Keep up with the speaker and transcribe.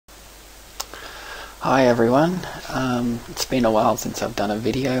Hi everyone, it's been a while since I've done a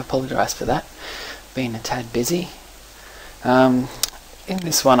video, apologise for that, been a tad busy. In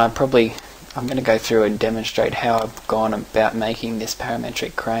this one I'm going to go through and demonstrate how I've gone about making this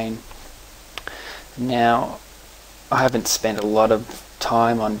parametric crane. Now I haven't spent a lot of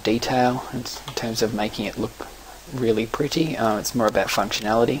time on detail in terms of making it look really pretty, it's more about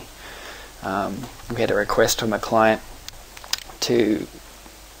functionality. We had a request from a client to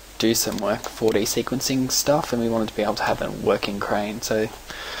do some work, 4D sequencing stuff, and we wanted to be able to have a working crane, so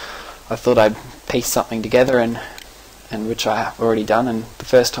I thought I'd piece something together, and which I have already done. And the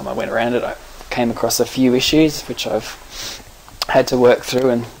first time I went around it I came across a few issues which I've had to work through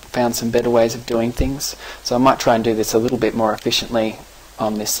and found some better ways of doing things, so I might try and do this a little bit more efficiently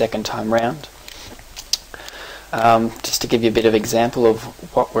on this second time round. Just to give you a bit of example of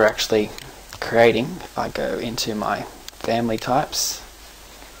what we're actually creating, if I go into my family types,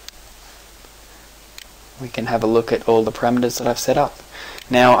 we can have a look at all the parameters that I've set up.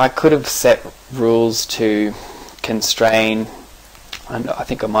 Now I could have set rules to constrain, and I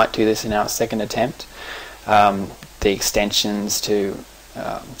think I might do this in our second attempt, the extensions to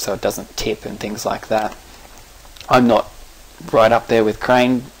so it doesn't tip and things like that. I'm not right up there with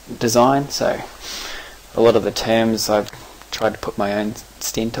crane design, so a lot of the terms I've tried to put my own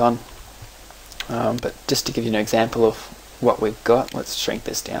stint on, but just to give you an example of what we've got, let's shrink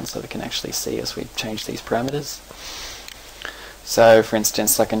this down so we can actually see as we change these parameters. So for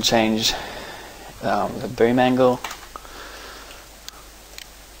instance, I can change the boom angle,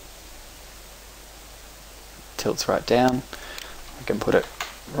 tilts right down, we can put it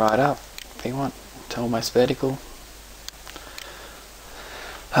right up if we want to almost vertical.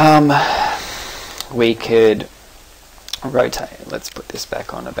 We could rotate, let's put this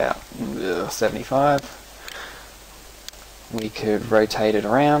back on about 75. We could rotate it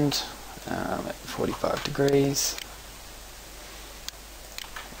around at 45 degrees.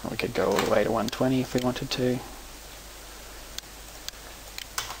 We could go all the way to 120 if we wanted to.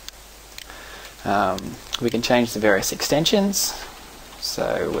 We can change the various extensions.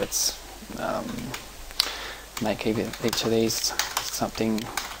 So let's make each of these something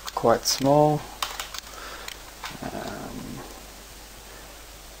quite small.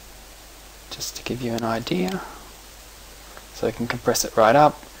 Just to give you an idea. So we can compress it right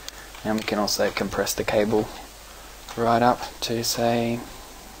up, and we can also compress the cable right up to say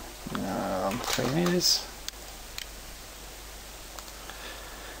 3 meters.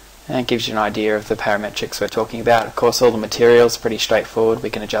 And it gives you an idea of the parametrics we're talking about. Of course, all the materials are pretty straightforward, we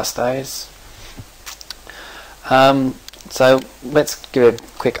can adjust those. So let's give a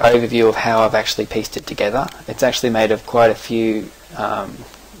quick overview of how I've actually pieced it together. It's actually made of quite a few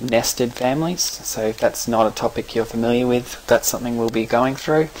nested families, so if that's not a topic you're familiar with, that's something we'll be going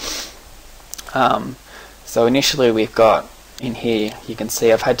through. So initially we've got in here, you can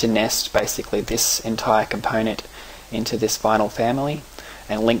see I've had to nest basically this entire component into this final family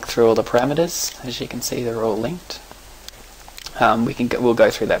and link through all the parameters. As you can see, they're all linked. We'll go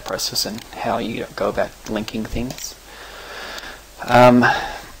through that process and how you go about linking things.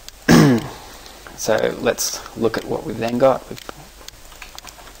 So let's look at what we've then got.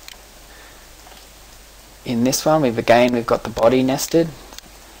 In this one, we've got the body nested.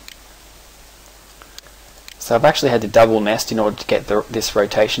 So I've actually had to double nest in order to get this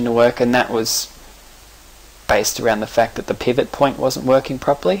rotation to work, and that was based around the fact that the pivot point wasn't working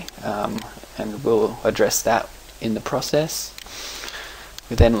properly, and we'll address that in the process.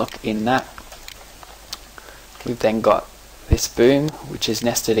 We then look in that. We've then got this boom, which is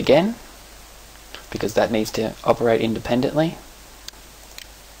nested again, because that needs to operate independently.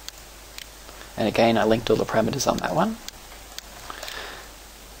 And again, I linked all the parameters on that one.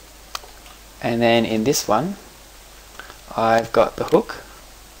 And then in this one, I've got the hook,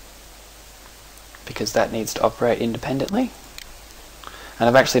 because that needs to operate independently. And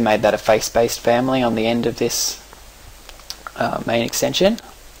I've actually made that a face-based family on the end of this main extension.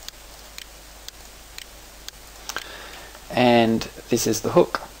 And this is the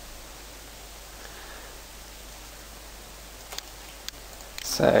hook.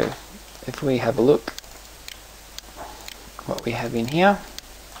 So if we have a look what we have in here,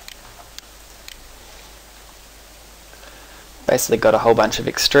 basically got a whole bunch of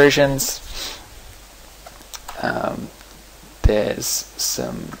extrusions.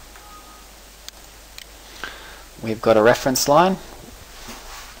 We've got a reference line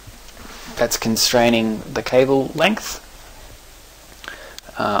that's constraining the cable length.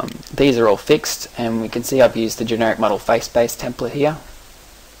 These are all fixed, and we can see I've used the generic model face-based template here.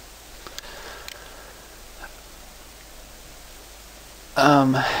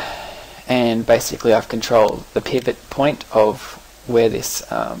 and basically I've controlled the pivot point of where this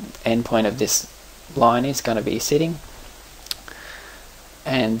end point of this line is going to be sitting,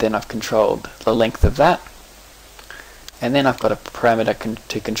 and then I've controlled the length of that, and then I've got a parameter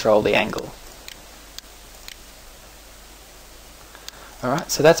to control the angle.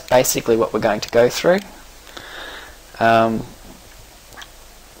 Alright, so that's basically what we're going to go through.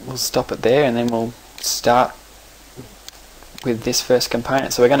 We'll stop it there and then we'll start with this first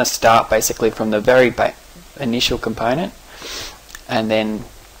component. So we're going to start basically from the very initial component and then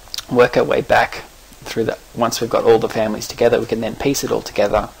work our way back through that. Once we've got all the families together, we can then piece it all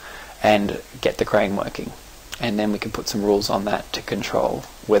together and get the crane working, and then we can put some rules on that to control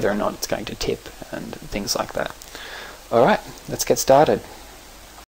whether or not it's going to tip and things like that. Alright, let's get started.